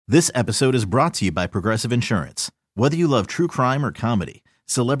This episode is brought to you by Progressive Insurance. Whether you love true crime or comedy,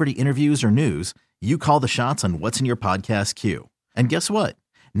 celebrity interviews or news, you call the shots on what's in your podcast queue. And guess what?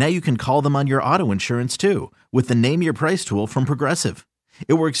 Now you can call them on your auto insurance too with the Name Your Price tool from Progressive.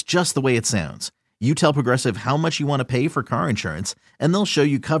 It works just the way it sounds. You tell Progressive how much you want to pay for car insurance, and they'll show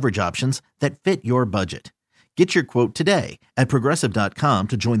you coverage options that fit your budget. Get your quote today at Progressive.com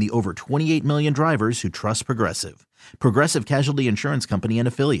to join the over 28 million drivers who trust Progressive. Progressive Casualty Insurance Company and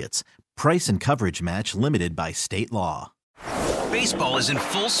Affiliates. Price and coverage match limited by state law. Baseball is in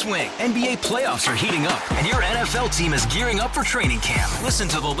full swing. NBA playoffs are heating up, and your NFL team is gearing up for training camp. Listen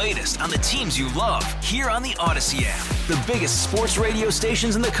to the latest on the teams you love here on the Odyssey app. The biggest sports radio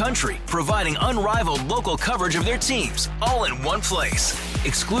stations in the country, providing unrivaled local coverage of their teams, all in one place.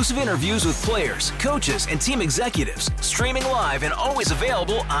 Exclusive interviews with players, coaches, and team executives, streaming live and always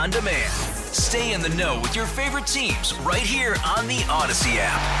available on demand. Stay in the know with your favorite teams right here on the Odyssey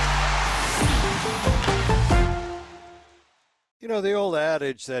app. You know, the old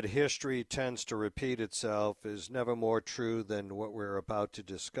adage that history tends to repeat itself is never more true than what we're about to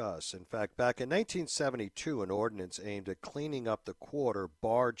discuss. In fact, back in 1972, an ordinance aimed at cleaning up the quarter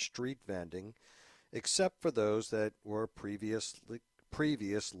barred street vending, except for those that were previous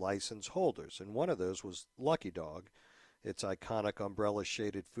license holders. And one of those was Lucky Dog. Its iconic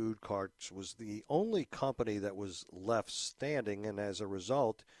umbrella-shaded food carts was the only company that was left standing, and as a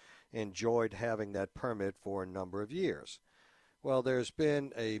result, enjoyed having that permit for a number of years. Well, there's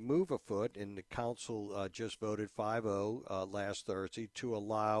been a move afoot, and the council just voted 5-0 last Thursday to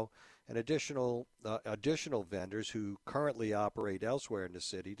allow an additional vendors who currently operate elsewhere in the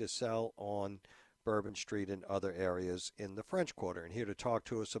city to sell on Bourbon Street and other areas in the French Quarter. And here to talk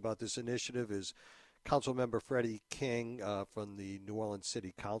to us about this initiative is Councilmember Freddie King from the New Orleans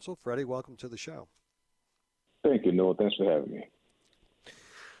City Council. Freddie, welcome to the show. Thank you, Noah. Thanks for having me.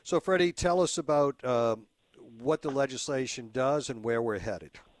 So, Freddie, tell us about what the legislation does and where we're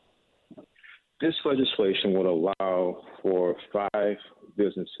headed. This legislation would allow for 5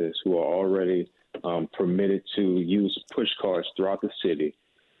 businesses who are already permitted to use push carts throughout the city.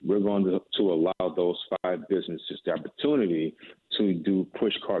 We're going to allow those 5 businesses the opportunity to do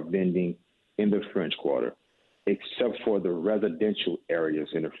push cart vending in the French Quarter, except for the residential areas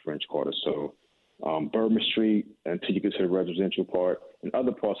in the French Quarter. So Bourbon Street, until you consider residential part, and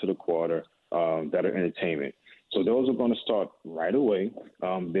other parts of the quarter that are entertainment. So those are going to start right away.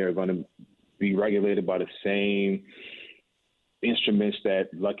 They're going to be regulated by the same instruments that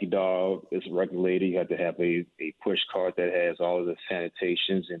Lucky Dog is regulated. You have to have a push cart that has all of the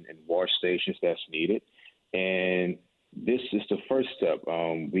sanitations and wash stations that's needed. And this is the first step.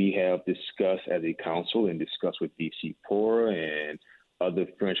 We have discussed as a council and discussed with DC Pora and other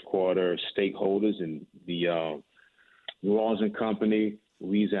French Quarter stakeholders and the New Orleans and Company,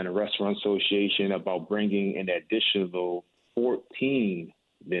 Louisiana Restaurant Association about bringing an additional 14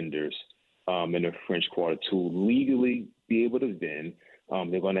 vendors in the French Quarter to legally be able to vend.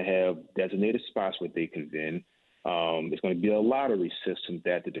 They're going to have designated spots where they can vend. There's going to be a lottery system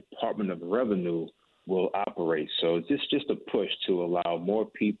that the Department of Revenue will operate. So it's just a push to allow more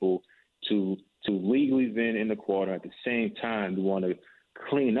people to legally vend in the quarter. At the same time, we want to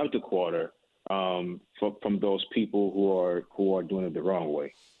clean up the quarter from those people who are doing it the wrong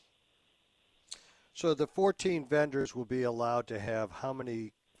way. So the 14 vendors will be allowed to have how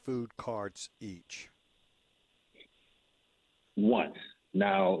many food carts each? 1.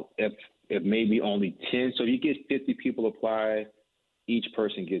 Now, if maybe only 10, so if you get 50 people apply, each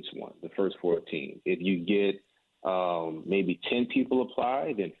person gets 1, the first 14. If you get maybe 10 people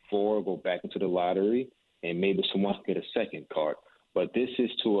apply, then 4 go back into the lottery, and maybe someone will get a second cart. But this is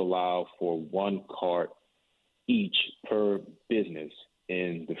to allow for 1 cart each per business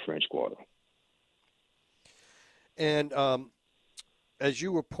in the French Quarter. And as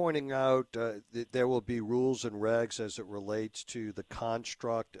you were pointing out, there will be rules and regs as it relates to the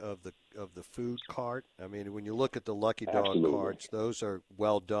construct of the food cart. I mean, when you look at the Lucky Dog Absolutely. carts, those are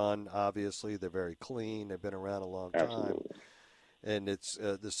well done. Obviously, they're very clean. They've been around a long time. Absolutely. And it's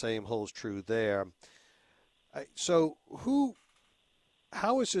the same holds true there. So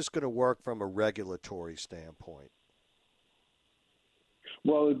how is this going to work from a regulatory standpoint?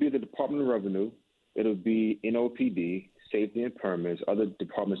 Well, it would be the Department of Revenue. It'll be NOPD, Safety and Permits, other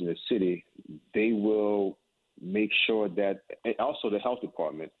departments in the city. They will make sure that, and also the health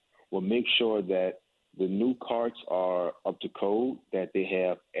department will make sure that the new carts are up to code, that they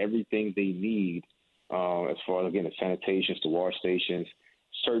have everything they need as far as, again, the sanitations, the wash stations.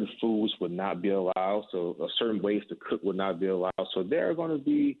 Certain foods would not be allowed, so certain ways to cook would not be allowed. So there are going to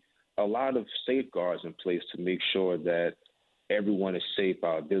be a lot of safeguards in place to make sure that everyone is safe,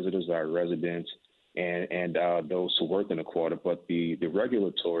 our visitors, our residents, and those who work in the quarter. But the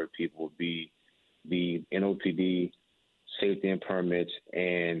regulatory people would be the NOPD, safety and permits,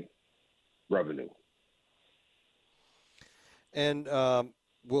 and revenue. And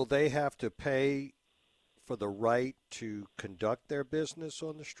will they have to pay for the right to conduct their business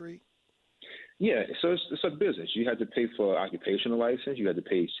on the street? Yeah, so it's a business. You have to pay for occupational license. You have to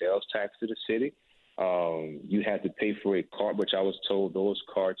pay sales tax to the city. You have to pay for a cart, which I was told those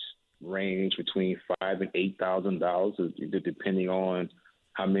carts range between $5,000 and $8,000, depending on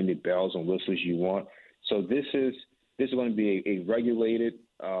how many bells and whistles you want. So this is going to be a regulated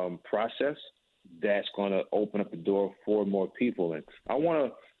process that's going to open up the door for more people. And I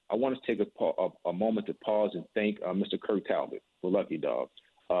want to take a moment to pause and thank Mr. Kirk Talbot, the Lucky Dog.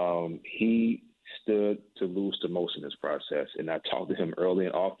 He stood to lose the most in this process, and I talked to him early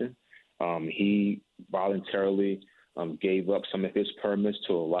and often. He voluntarily gave up some of his permits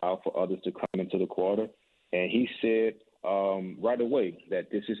to allow for others to come into the quarter, and he said right away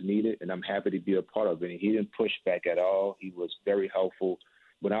that this is needed, and I'm happy to be a part of it. And he didn't push back at all. He was very helpful,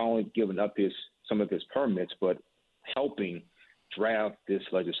 but not only giving up some of his permits, but helping draft this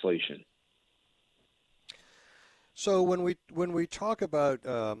legislation. So when we talk about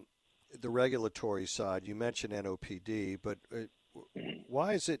the regulatory side, you mentioned NOPD, but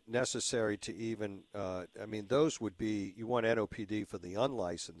why is it necessary to even, those would be, you want NOPD for the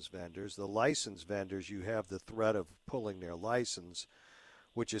unlicensed vendors. The licensed vendors, you have the threat of pulling their license,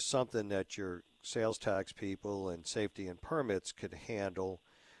 which is something that your sales tax people and safety and permits could handle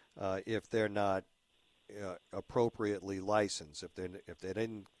if they're not appropriately licensed, if they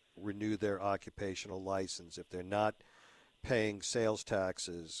didn't renew their occupational license, if they're not paying sales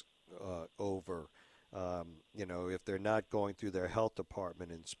taxes over, if they're not going through their health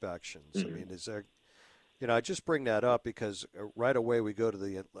department inspections. Mm-hmm. I mean, is there, I just bring that up because right away we go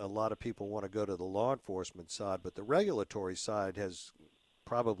to a lot of people want to go to the law enforcement side, but the regulatory side has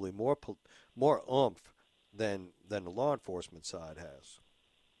probably more oomph than the law enforcement side has.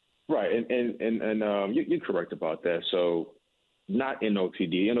 Right, and you're correct about that. So not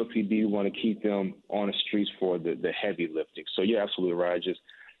NOPD. NOPD want to keep them on the streets for the heavy lifting. So you're absolutely right.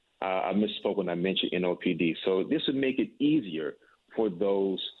 I misspoke when I mentioned NOPD. So this would make it easier for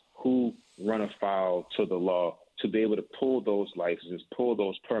those who run afoul to the law to be able to pull those licenses, pull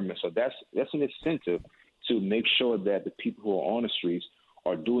those permits. So that's an incentive to make sure that the people who are on the streets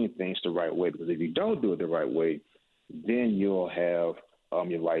are doing things the right way. Because if you don't do it the right way, then you'll have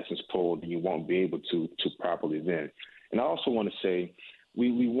your license pulled and you won't be able to properly vend. And I also want to say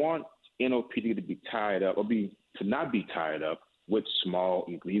we want NOPD to be tied up to not be tied up with small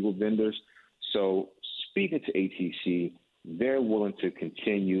illegal vendors. So speaking to ATC, they're willing to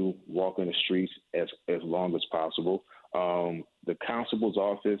continue walking the streets as long as possible. The constable's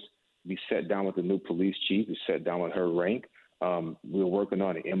office, we sat down with the new police chief, we sat down with her rank. We're working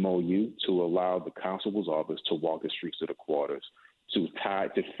on an MOU to allow the constable's office to walk the streets of the quarters, to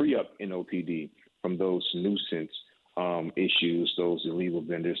free up NOPD from those nuisance issues, those illegal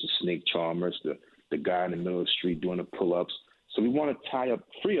vendors, the snake charmers, the guy in the middle of the street doing the pull-ups. So we want to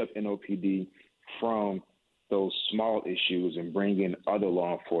free up NOPD from those small issues and bring in other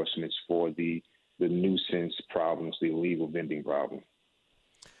law enforcement for the nuisance problems, the illegal vending problem.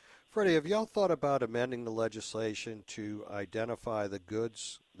 Freddie, have y'all thought about amending the legislation to identify the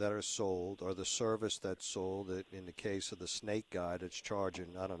goods that are sold or the service that's sold? In the case of the snake guy that's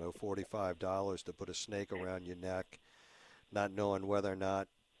charging, $45 to put a snake around your neck, not knowing whether or not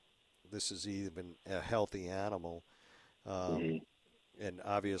this is even a healthy animal. And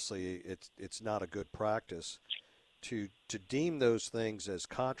obviously it's not a good practice to deem those things as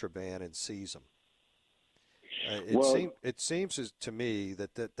contraband and seize them. It seems to me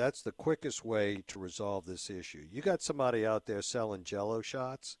that's the quickest way to resolve this issue. You got somebody out there selling Jell-O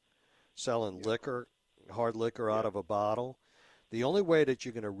shots, selling liquor, hard liquor out of a bottle. The only way that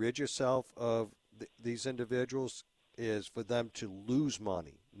you're going to rid yourself of these individuals is for them to lose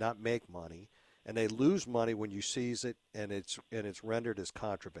money, not make money. And they lose money when you seize it, and it's rendered as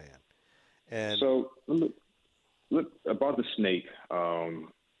contraband. And so, look about the snake.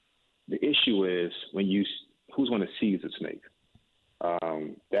 The issue is who's going to seize the snake.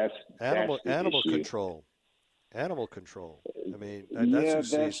 That's animal control. Animal control. I mean, that's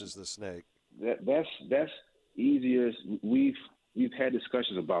who seizes the snake. That's easier. We've had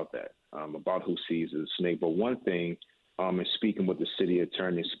discussions about that, about who seizes the snake. But one thing. And speaking with the city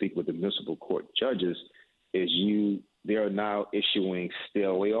attorney, speaking with the municipal court judges, is they are now issuing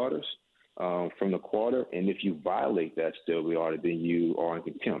stay-away orders from the quarter, and if you violate that stay-away order, then you are in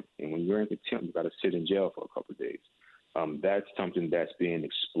contempt. And when you're in contempt, you've got to sit in jail for a couple of days. That's something that's being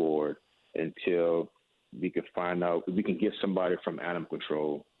explored until we can find out, we can get somebody from animal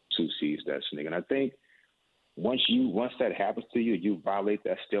control to seize that snake. And I think once that happens to you, you violate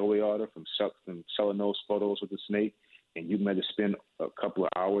that stowaway order from selling those photos with the snake, and you meant to spend a couple of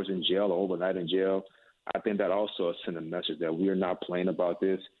hours in jail or overnight in jail. I think that also sends a message that we are not playing about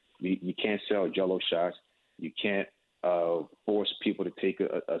this. You can't sell Jell-O shots. You can't force people to take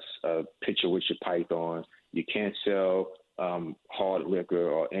a picture with your python. You can't sell hard liquor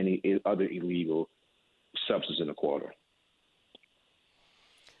or any other illegal substance in the quarter.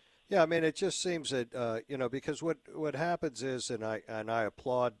 Yeah, I mean, it just seems that because what happens is, and I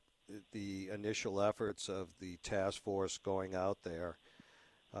applaud the initial efforts of the task force going out there,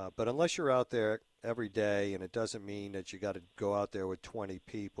 but unless you're out there every day, and it doesn't mean that you got to go out there with 20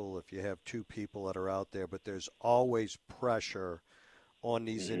 people. If you have 2 people that are out there, but there's always pressure on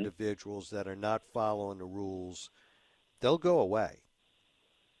these individuals that are not following the rules, they'll go away.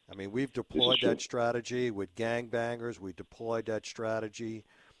 I mean, we've deployed that strategy with gangbangers. We deployed that strategy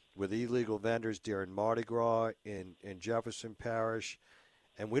with illegal vendors during Mardi Gras in Jefferson Parish,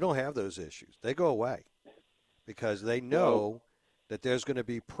 and we don't have those issues. They go away because they know that there's going to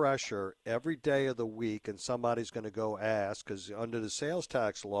be pressure every day of the week, and somebody's going to go ask, because under the sales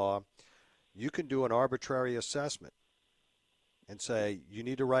tax law, you can do an arbitrary assessment and say, you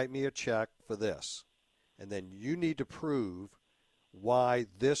need to write me a check for this, and then you need to prove why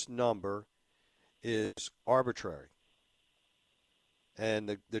this number is arbitrary.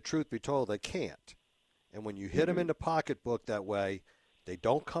 And the truth be told, they can't. And when you hit them in the pocketbook that way, they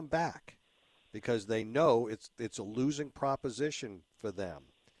don't come back because they know it's a losing proposition for them.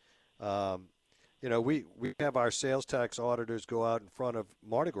 We have our sales tax auditors go out in front of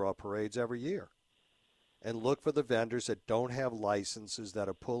Mardi Gras parades every year and look for the vendors that don't have licenses, that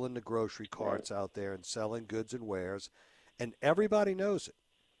are pulling the grocery carts out there and selling goods and wares. And everybody knows it,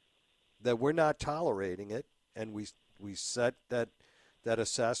 that we're not tolerating it, and we set that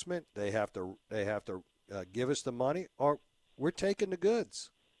assessment. They have to give us the money, or we're taking the goods.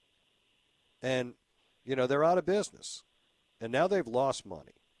 And they're out of business, and now they've lost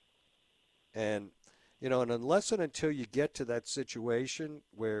money. And and unless and until you get to that situation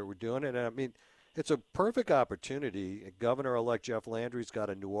where we're doing it, and I mean, it's a perfect opportunity. Governor-elect Jeff Landry's got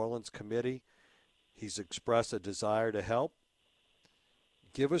a New Orleans committee. He's expressed a desire to help.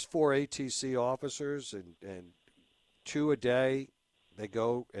 Give us 4 ATC officers and 2 a day. They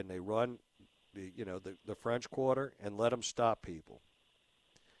go and they run the French Quarter and let them stop people.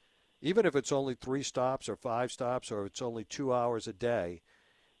 Even if it's only 3 stops or 5 stops or it's only 2 hours a day,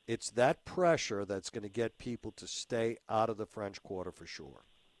 it's that pressure that's going to get people to stay out of the French Quarter for sure.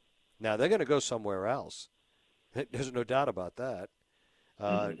 Now, they're going to go somewhere else. There's no doubt about that.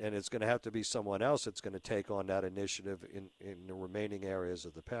 And it's going to have to be someone else that's going to take on that initiative in the remaining areas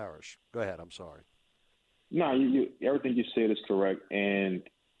of the parish. Go ahead. I'm sorry. No, everything you said is correct. And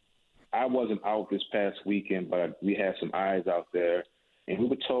I wasn't out this past weekend, but we had some eyes out there. And we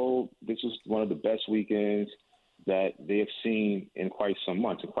were told this was one of the best weekends that they have seen in quite some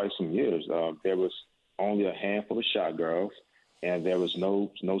months, in quite some years. There was only a handful of shot girls, and there was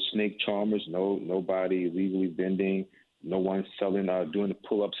no snake charmers, nobody illegally vending, no one selling, doing the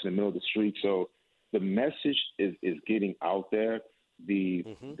pull-ups in the middle of the street. So the message is getting out there. The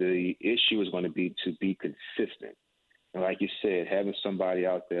issue is going to be to be consistent. And like you said, having somebody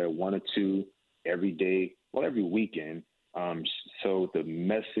out there, 1 or 2 every day, well, every weekend, so the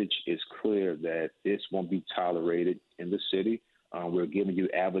message is clear that this won't be tolerated in the city. We're giving you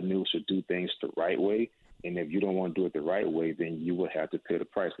avenues to do things the right way. And if you don't want to do it the right way, then you will have to pay the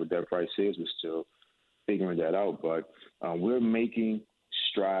price. What that price is, we're still figuring that out. But we're making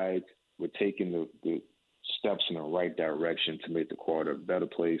strides. We're taking the steps in the right direction to make the quarter a better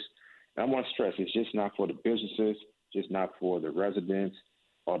place. And I want to stress, it's just not for the businesses, just not for the residents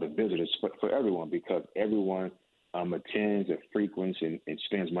or the visitors, but for everyone, because everyone attends and frequents and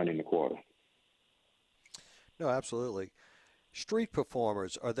spends money in the quarter. No, absolutely. Street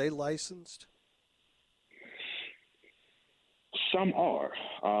performers, are they licensed? Some are.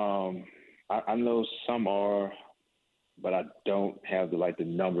 I know some are, but I don't have the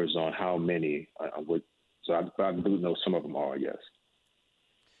numbers on how many would. So I do know some of them are, yes.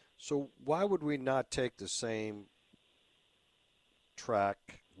 So why would we not take the same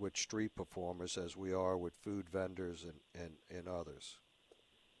track with street performers as we are with food vendors and others?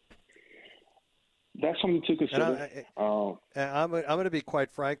 That's something to consider. I'm going to be quite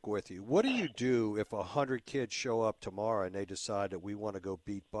frank with you. What do you do if 100 kids show up tomorrow and they decide that we want to go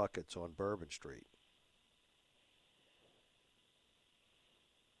beat buckets on Bourbon Street?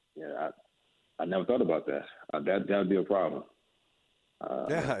 Yeah, I never thought about that. That would be a problem.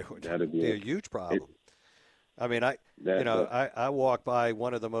 It would be a huge problem. I mean, I walk by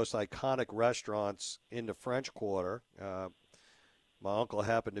one of the most iconic restaurants in the French Quarter. My uncle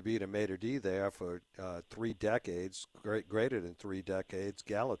happened to be the maitre d' there for 3 decades, greater than 3 decades,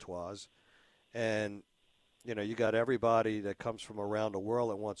 Galatoire's. And, you got everybody that comes from around the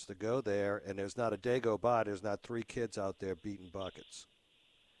world that wants to go there, and there's not a day go by, there's not 3 kids out there beating buckets.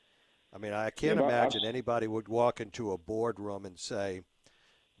 I mean, I can't imagine anybody would walk into a boardroom and say,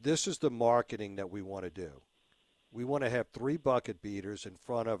 this is the marketing that we want to do. We want to have 3 bucket beaters in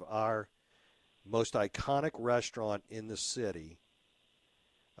front of our most iconic restaurant in the city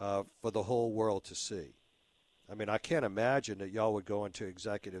for the whole world to see. I mean, I can't imagine that y'all would go into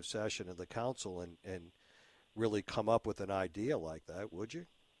executive session of the council and really come up with an idea like that, would you?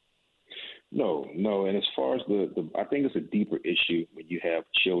 No. And as far as I think it's a deeper issue when you have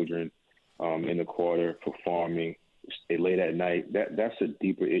children in the quarter performing late at night. That's a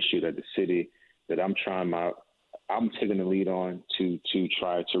deeper issue that the city that I'm taking the lead on to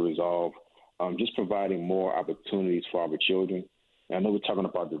try to resolve. Just providing more opportunities for our children. And I know we're talking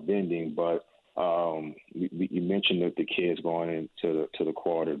about the vending, but you mentioned that the kids going into the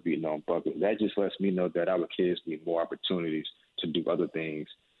quarter beating on buckets. That just lets me know that our kids need more opportunities to do other things,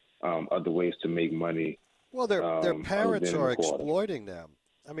 other ways to make money. Well, their parents are exploiting them.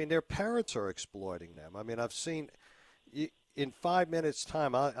 I mean, their parents are exploiting them. I mean, I've seen in 5 minutes'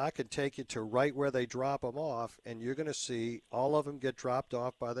 time, I could take you to right where they drop them off, and you're going to see all of them get dropped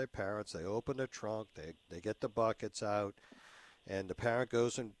off by their parents. They open the trunk, they get the buckets out. And the parent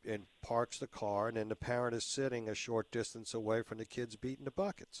goes and parks the car, and then the parent is sitting a short distance away from the kids beating the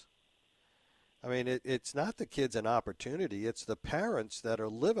buckets. I mean, it's not the kids an opportunity. It's the parents that are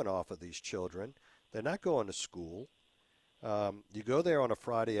living off of these children. They're not going to school. You go there on a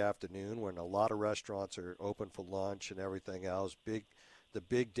Friday afternoon when a lot of restaurants are open for lunch and everything else, the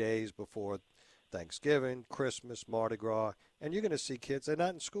big days before Thanksgiving, Christmas, Mardi Gras, and you're going to see kids, they're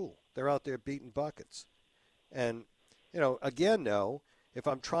not in school. They're out there beating buckets. And again, though, if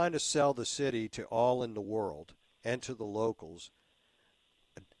I'm trying to sell the city to all in the world and to the locals,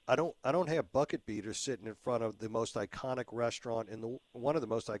 I don't have bucket beaters sitting in front of the most iconic restaurant one of the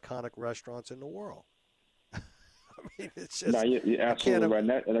most iconic restaurants in the world. I mean, it's just you're absolutely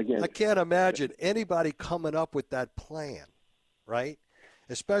right. And again, I can't imagine anybody coming up with that plan, right?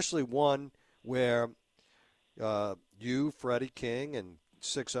 Especially one where you, Freddie King, and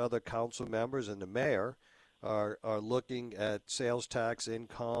 6 other council members and the mayor are looking at sales tax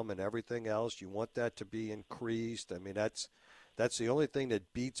income and everything else. You want that to be increased. I mean, that's the only thing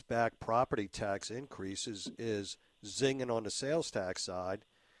that beats back property tax increases is zinging on the sales tax side.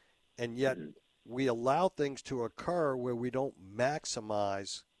 And yet we allow things to occur where we don't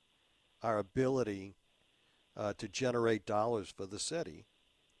maximize our ability to generate dollars for the city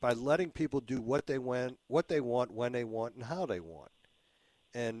by letting people do what they want, when they want, and how they want.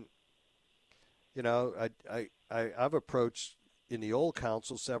 And I've approached in the old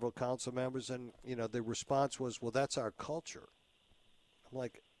council several council members, and the response was, "Well, that's our culture." I'm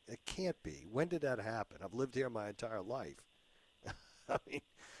like, it can't be. When did that happen? I've lived here my entire life. I mean,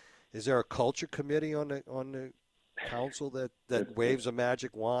 is there a culture committee on the council that waves a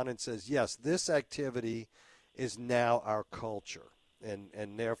magic wand and says, yes, this activity is now our culture,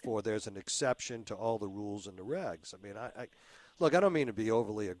 and therefore there's an exception to all the rules and the regs? I mean, look, I don't mean to be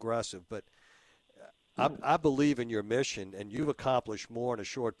overly aggressive, but I believe in your mission, and you've accomplished more in a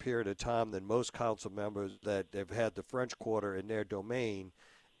short period of time than most council members that have had the French Quarter in their domain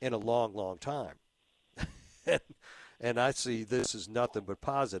in a long, long time. And I see this as nothing but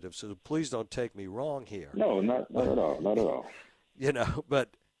positive, so please don't take me wrong here. No, not at all, not at all. But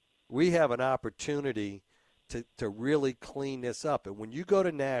we have an opportunity to really clean this up. And when you go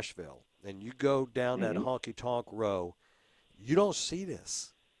to Nashville and you go down that honky-tonk row, you don't see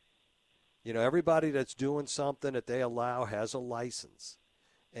this. Everybody that's doing something that they allow has a license.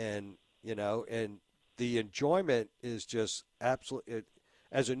 And, and the enjoyment is just absolutely –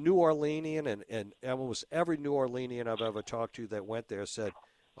 as a New Orleanian, and almost every New Orleanian I've ever talked to that went there said,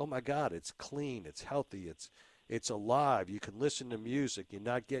 oh, my God, it's clean, it's healthy, it's alive. You can listen to music. You're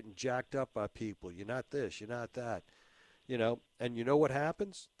not getting jacked up by people. You're not this, you're not that. And you know what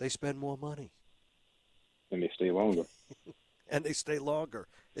happens? They spend more money. And they stay longer. And they stay longer.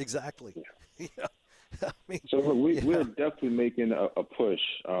 Exactly. Yeah. I mean, so look, we're definitely making a push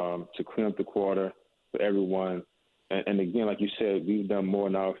to clean up the quarter for everyone. And again, like you said, we've done more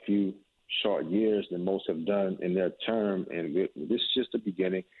now a few short years than most have done in their term. And this is just the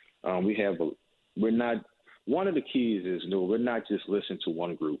beginning. One of the keys is, we're not just listening to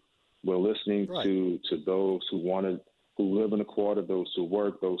one group. We're listening Right. to those who live in the quarter, those who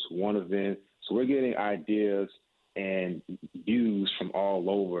work, those who want to vent. So we're getting ideas and views from all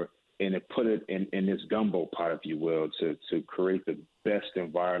over, and to put it in this gumbo pot, if you will, to create the best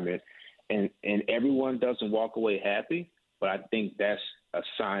environment. And everyone doesn't walk away happy, but I think that's a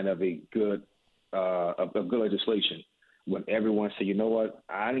sign of a good legislation. When everyone say, you know what,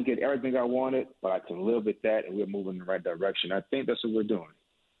 I didn't get everything I wanted, but I can live with that, and we're moving in the right direction. I think that's what we're doing.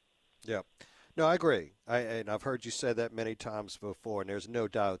 Yeah. No, I agree. And I've heard you say that many times before, and there's no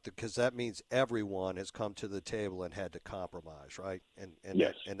doubt, because that means everyone has come to the table and had to compromise, right? And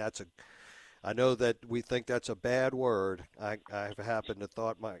Yes. I know that we think that's a bad word. I've happened to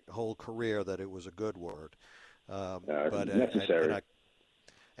thought my whole career that it was a good word. But necessary.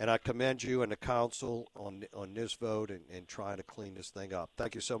 And I commend you and the council on this vote and trying to clean this thing up.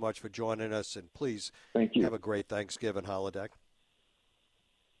 Thank you so much for joining us, and please Thank you. have a great Thanksgiving holiday.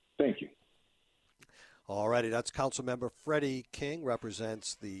 Thank you. All righty, that's Councilmember Freddie King,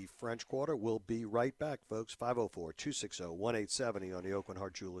 represents the French Quarter. We'll be right back, folks. 504-260-1870 on the Oakland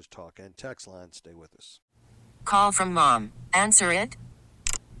Heart Jewelers Talk and Text line. Stay with us. Call from mom. Answer it.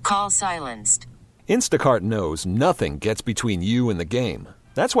 Call silenced. Instacart knows nothing gets between you and the game.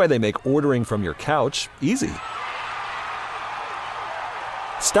 That's why they make ordering from your couch easy.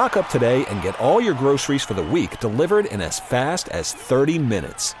 Stock up today and get all your groceries for the week delivered in as fast as 30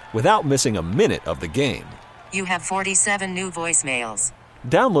 minutes without missing a minute of the game. You have 47 new voicemails.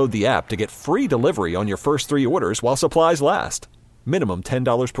 Download the app to get free delivery on your first 3 orders while supplies last. Minimum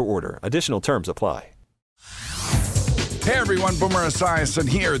 $10 per order. Additional terms apply. Hey everyone, Boomer Esiason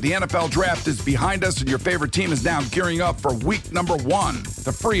here. The NFL Draft is behind us and your favorite team is now gearing up for week number 1.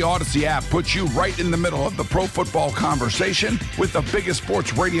 The free Odyssey app puts you right in the middle of the pro football conversation with the biggest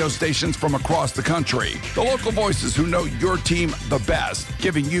sports radio stations from across the country. The local voices who know your team the best,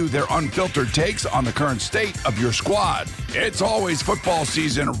 giving you their unfiltered takes on the current state of your squad. It's always football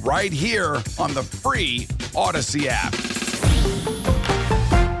season right here on the free Odyssey app.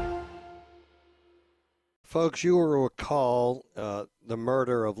 Folks, you will recall the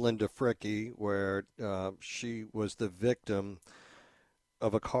murder of Linda Frickey, where she was the victim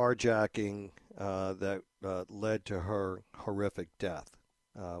of a carjacking that led to her horrific death.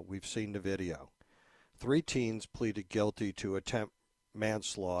 We've seen the video. 3 teens pleaded guilty to attempt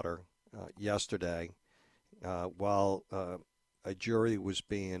manslaughter yesterday while a jury was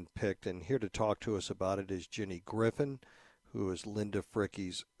being picked. And here to talk to us about it is Jinny Griffin, who is Linda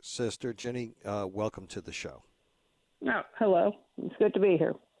Frickey's sister. Jinny, welcome to the show. Oh, hello. It's good to be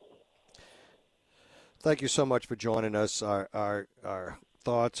here. Thank you so much for joining us. Our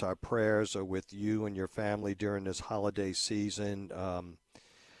thoughts, our prayers are with you and your family during this holiday season.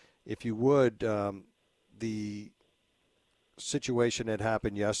 If you would, the situation that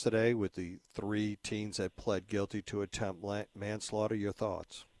happened yesterday with the 3 teens that pled guilty to attempt manslaughter, your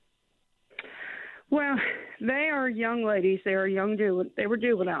thoughts? Well, they are young ladies. They were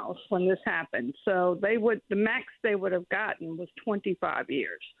juveniles when this happened. So the max they would have gotten was 25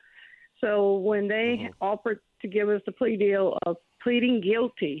 years. So when they offered to give us the plea deal of pleading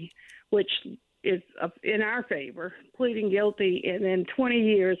guilty, which is in our favor, pleading guilty, and then 20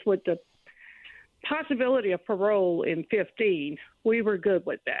 years with the possibility of parole in 15, we were good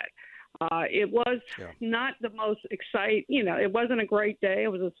with that. It was not the most exciting, it wasn't a great day.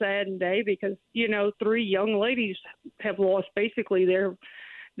 It was a sad day because, 3 young ladies have lost basically their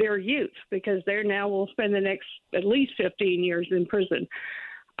youth because they now will spend the next at least 15 years in prison,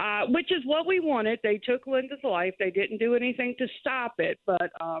 which is what we wanted. They took Linda's life. They didn't do anything to stop it.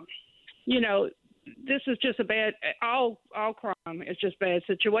 But, this is just all crime is just bad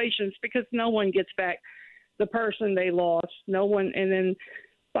situations because no one gets back the person they lost. No one, and then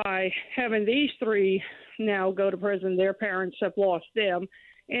by having these 3 now go to prison, their parents have lost them.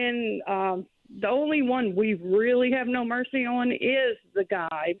 And the only one we really have no mercy on is the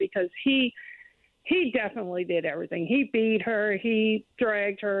guy because he definitely did everything. He beat her, he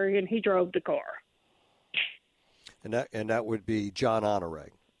dragged her, and he drove the car. And that would be John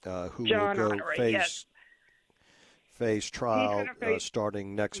Honore, who John will go Honore, face trial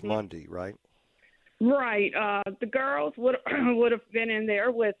starting next Monday, right? Right. The girls would have been in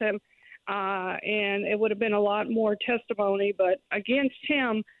there with him, and it would have been a lot more testimony. But against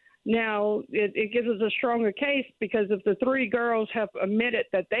him, now it gives us a stronger case because if the 3 girls have admitted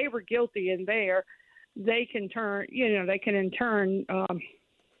that they were guilty in there, they can in turn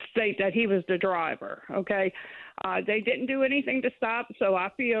state that he was the driver. Okay. They didn't do anything to stop, so I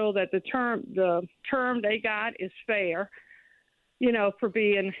feel that the term they got is fair. For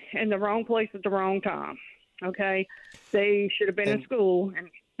being in the wrong place at the wrong time, okay? They should have been in school, and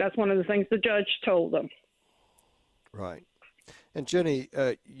That's one of the things the judge told them. Right. And Jinny,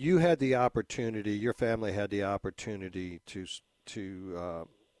 you had the opportunity, your family had the opportunity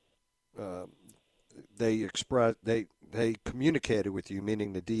they communicated with you,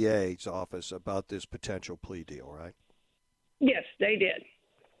 meaning the DA's office, about this potential plea deal, right? Yes, they did.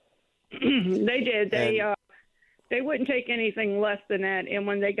 They did. They wouldn't take anything less than that, and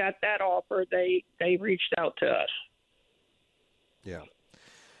when they got that offer, they reached out to us. Yeah.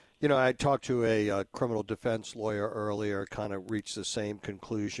 You know, I talked to a criminal defense lawyer earlier, kind of reached the same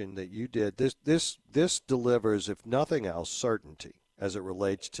conclusion that you did. This delivers, if nothing else, certainty as it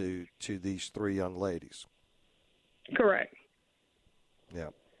relates to these three young ladies. Correct. Yeah.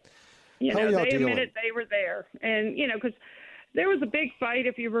 You know, they admitted they were there. And, you know, because there was a big fight,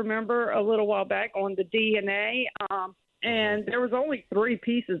 if you remember, a little while back on the DNA, and there was only 3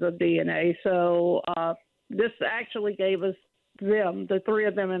 pieces of DNA. So this actually gave us the 3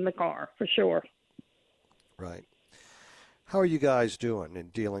 of them in the car, for sure. Right. How are you guys doing in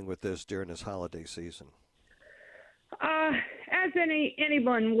dealing with this during this holiday season? As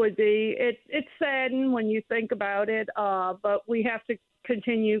anyone would be, it's saddened when you think about it, but we have to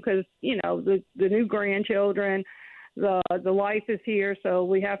continue because, you know, the new grandchildren, the life is here, so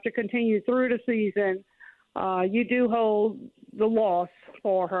we have to continue through the season. You do hold the loss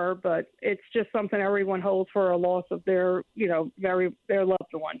for her, but it's just something everyone holds for a loss of their, you know, their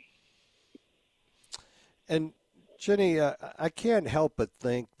loved one. And Jinny, I can't help but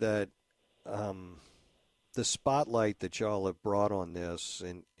think that the spotlight that y'all have brought on this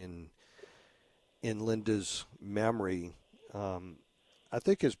in Linda's memory, I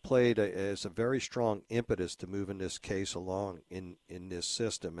think has played as a very strong impetus to moving this case along in this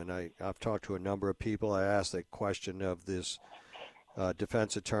system. And I've talked to a number of people. I asked that question of this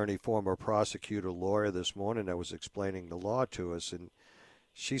defense attorney, former prosecutor, lawyer this morning that was explaining the law to us. And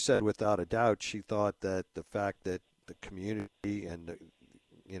she said without a doubt she thought that the fact that the community and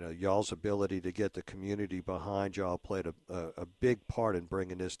y'all's ability to get the community behind y'all played a big part in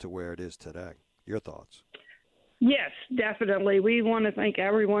bringing this to where it is today. Your thoughts? Yes, definitely. We want to thank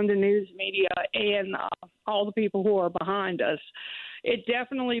everyone, the news media, and all the people who are behind us. It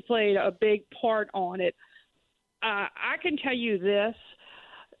definitely played a big part on it. I can tell you this,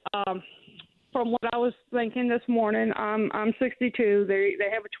 from what I was thinking this morning, I'm 62. They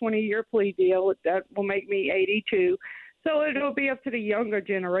have a 20-year plea deal. That will make me 82. So it'll be up to the younger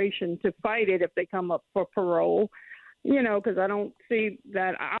generation to fight it if they come up for parole, because I don't see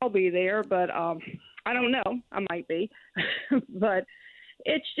that I'll be there, but I don't know. I might be. But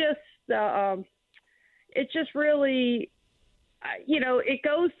it's just really, it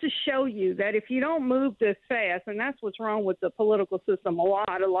goes to show you that if you don't move this fast, and that's what's wrong with the political system a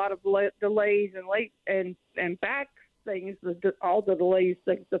lot of delays and late and back things, all the delays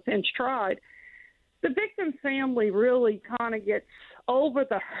that the defense tried, the victim's family really kind of gets over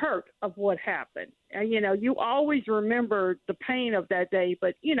the hurt of what happened. And, you always remember the pain of that day,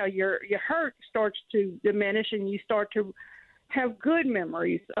 but, your hurt starts to diminish and you start to have good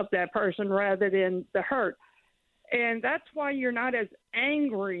memories of that person rather than the hurt. And that's why you're not as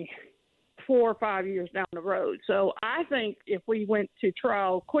angry 4 or 5 years down the road. So I think if we went to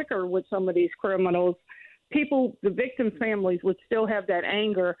trial quicker with some of these criminals, the victim families would still have that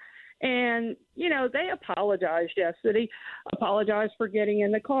anger. And, they apologized yesterday, apologized for getting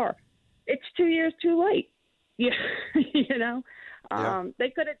in the car. It's 2 years too late. Yeah. They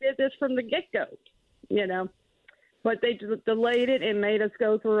could have did this from the get-go, but they delayed it and made us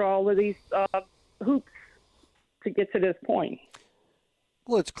go through all of these hoops to get to this point.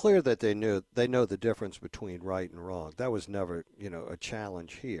 Well, it's clear that they know the difference between right and wrong. That was never, a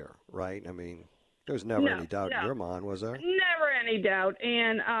challenge here, right? I mean, there was never any doubt in your mind, was there? Never any doubt.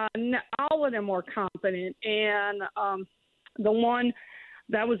 And all of them were competent. And the one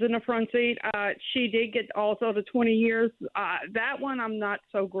that was in the front seat, she did get also the 20 years. That one I'm not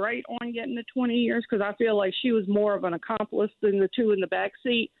so great on getting the 20 years because I feel like she was more of an accomplice than the two in the back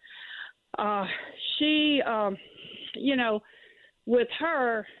seat. She, with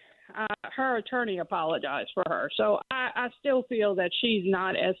her, her attorney apologized for her. So I still feel that she's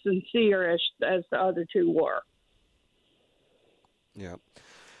not as sincere as the other two were. Yeah.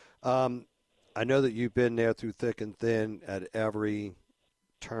 I know that you've been there through thick and thin at every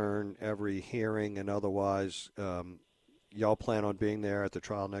turn, every hearing, and otherwise. Y'all plan on being there at the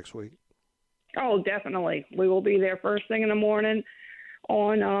trial next week? Oh, definitely. We will be there first thing in the morning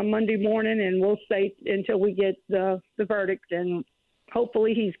on Monday morning, and we'll stay until we get the verdict, and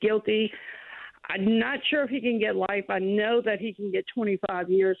hopefully he's guilty. I'm not sure if he can get life. I know that he can get 25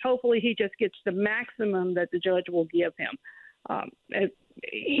 years. Hopefully he just gets the maximum that the judge will give him.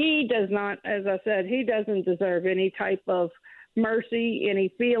 he does not, as I said, he doesn't deserve any type of mercy,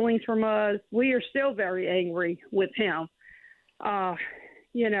 any feelings from us. We are still very angry with him.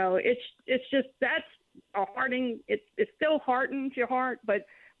 It's just, that's a heartening. It still hardens your heart, but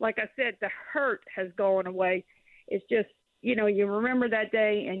like I said, the hurt has gone away. It's just, you remember that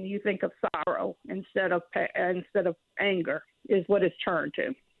day and you think of sorrow instead of anger is what it's turned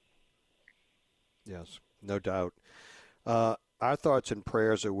to. Yes, no doubt. Our thoughts and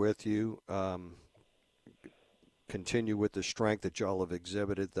prayers are with you. Continue with the strength that y'all have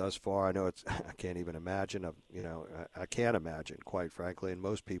exhibited thus far. I know I can't even imagine. I can't imagine, quite frankly, and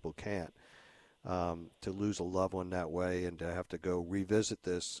most people can't, to lose a loved one that way and to have to go revisit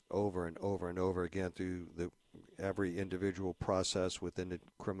this over and over and over again through every individual process within the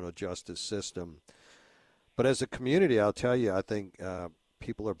criminal justice system. But as a community, I'll tell you, I think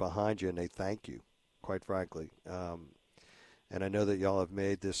people are behind you and they thank you, quite frankly. And I know that y'all have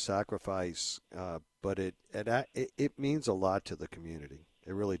made this sacrifice, but it means a lot to the community.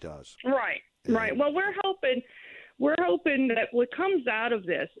 It really does. Right, right. Well, we're hoping that what comes out of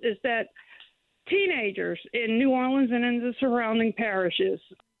this is that teenagers in New Orleans and in the surrounding parishes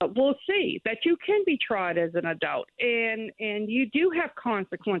will see that you can be tried as an adult, and you do have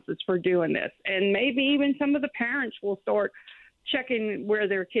consequences for doing this. And maybe even some of the parents will start checking where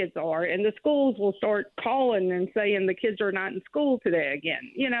their kids are, and the schools will start calling and saying the kids are not in school today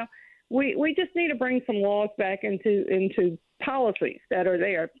again. We just need to bring some laws back into policies that are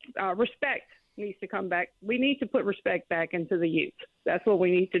there. Respect needs to come back. We need to put respect back into the youth. That's what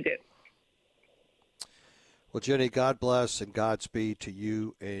we need to do. Well, Jinny, God bless and Godspeed to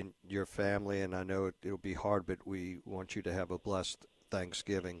you and your family. And I know it'll be hard, but we want you to have a blessed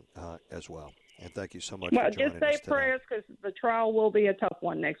Thanksgiving as well. And thank you so much for joining us today. Just say prayers because the trial will be a tough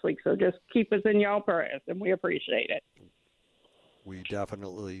one next week. So just keep us in y'all prayers, and we appreciate it. We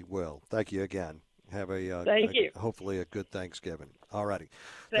definitely will. Thank you again. Have hopefully a good Thanksgiving. All righty.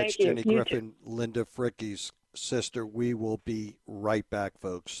 That's Jinny Griffin, Linda Frickey's sister. We will be right back,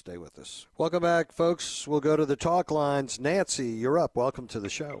 folks. Stay with us. Welcome back, folks. We'll go to the talk lines. Nancy, you're up. Welcome to the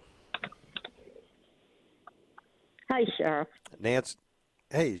show. Hi, Sheriff. Nancy.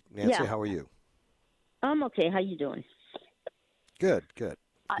 Hey, Nancy, How are you? I'm okay. How you doing? Good.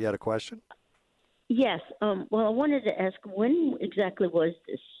 You had a question? Yes. Well, I wanted to ask, when exactly was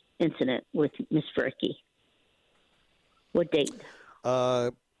this incident with Miss Frickey? What date?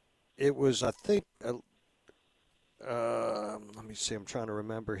 It was, I think, let me see. I'm trying to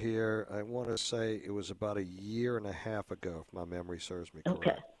remember here. I want to say it was about a year and a half ago, if my memory serves me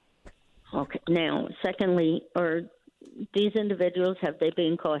correct. Okay. Now, secondly, are these individuals, have they been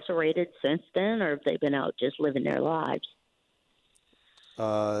incarcerated since then, or have they been out just living their lives?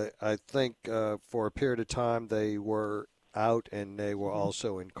 I think for a period of time they were out and they were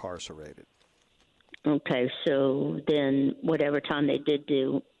also incarcerated. Okay, so then whatever time they did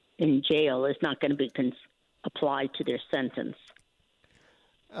do in jail is not going to be applied to their sentence.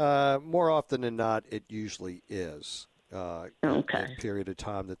 More often than not, it usually is. Okay. A period of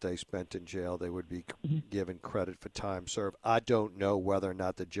time that they spent in jail, they would be given credit for time served. I don't know whether or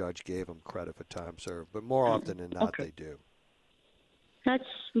not the judge gave them credit for time served, but more often than not, they do. That's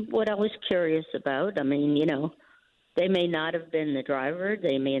what I was curious about. I mean, they may not have been the driver.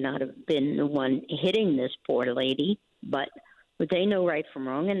 They may not have been the one hitting this poor lady, but they know right from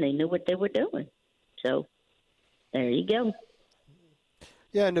wrong, and they knew what they were doing. So there you go.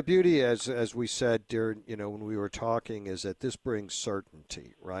 Yeah, and the beauty, as we said during, when we were talking, is that this brings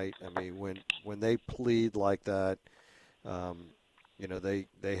certainty, right? I mean, when they plead like that,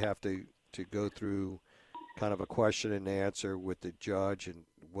 they have to go through kind of a question and answer with the judge, and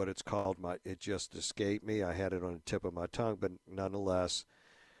what it's called, it just escaped me. I had it on the tip of my tongue, but nonetheless,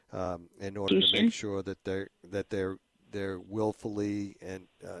 in order to make sure that they're willfully and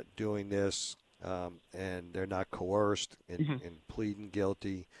doing this. And they're not coerced in pleading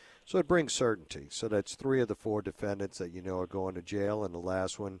guilty. So it brings certainty. So that's 3 of the 4 defendants that are going to jail. And the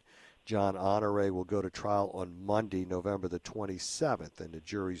last one, John Honore, will go to trial on Monday, November the 27th. And the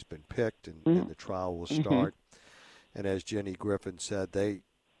jury's been picked, and the trial will start. And as Jinny Griffin said, they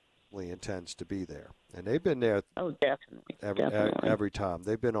intends to be there. And they've been there every time.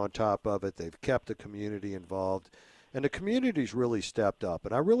 They've been on top of it. They've kept the community involved. And the community's really stepped up.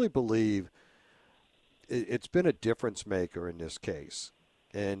 And I really believe it's been a difference maker in this case.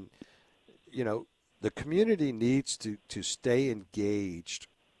 And, the community needs to stay engaged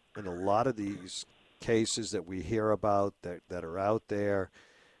in a lot of these cases that we hear about that are out there,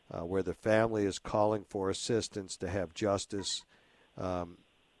 where the family is calling for assistance to have justice.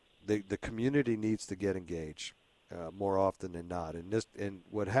 The community needs to get engaged. more often than not. And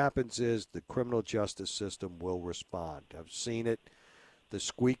what happens is the criminal justice system will respond. I've seen it. The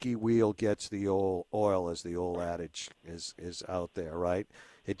squeaky wheel gets the oil, as the old adage is out there, right?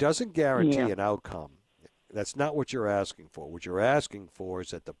 It doesn't guarantee an outcome. That's not what you're asking for. What you're asking for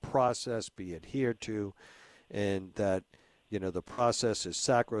is that the process be adhered to, and that, the process is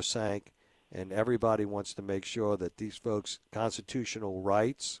sacrosanct, and everybody wants to make sure that these folks' constitutional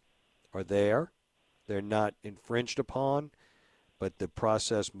rights are there. They're not infringed upon, but the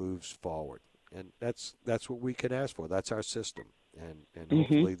process moves forward. And that's what we can ask for. That's our system. And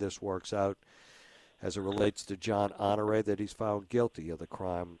hopefully this works out as it relates to John Honore, that he's found guilty of the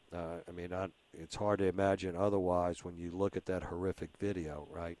crime. It's hard to imagine otherwise when you look at that horrific video,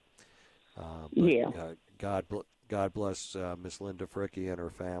 right? God bless Miss Linda Frickey and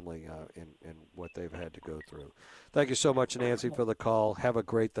her family in what they've had to go through. Thank you so much, Nancy, for the call. Have a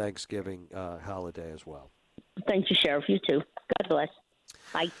great Thanksgiving holiday as well. Thank you, Sheriff. You too. God bless.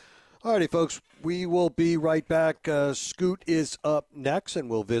 Bye. All righty, folks. We will be right back. Scoot is up next,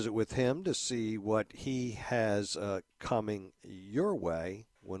 and we'll visit with him to see what he has coming your way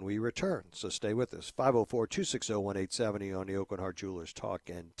when we return. So stay with us. 504-260-1870 on the Oakland Heart Jewelers Talk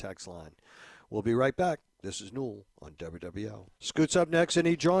and Text line. We'll be right back. This is Newell on WWL. Scoot's up next, and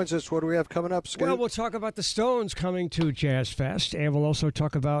he joins us. What do we have coming up, Scoot? Well, we'll talk about the Stones coming to Jazz Fest, and we'll also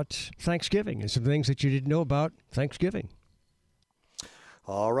talk about Thanksgiving and some things that you didn't know about Thanksgiving.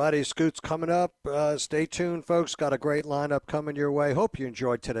 All righty, Scoot's coming up. Stay tuned, folks. Got a great lineup coming your way. Hope you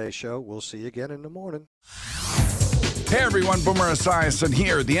enjoyed today's show. We'll see you again in the morning. Hey everyone, Boomer Esiason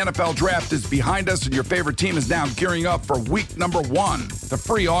here. The NFL Draft is behind us and your favorite team is now gearing up for week number 1. The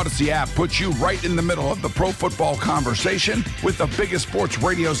free Odyssey app puts you right in the middle of the pro football conversation with the biggest sports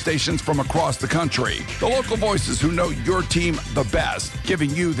radio stations from across the country. The local voices who know your team the best,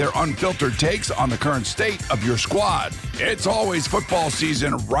 giving you their unfiltered takes on the current state of your squad. It's always football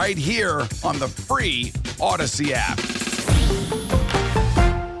season right here on the free Odyssey app.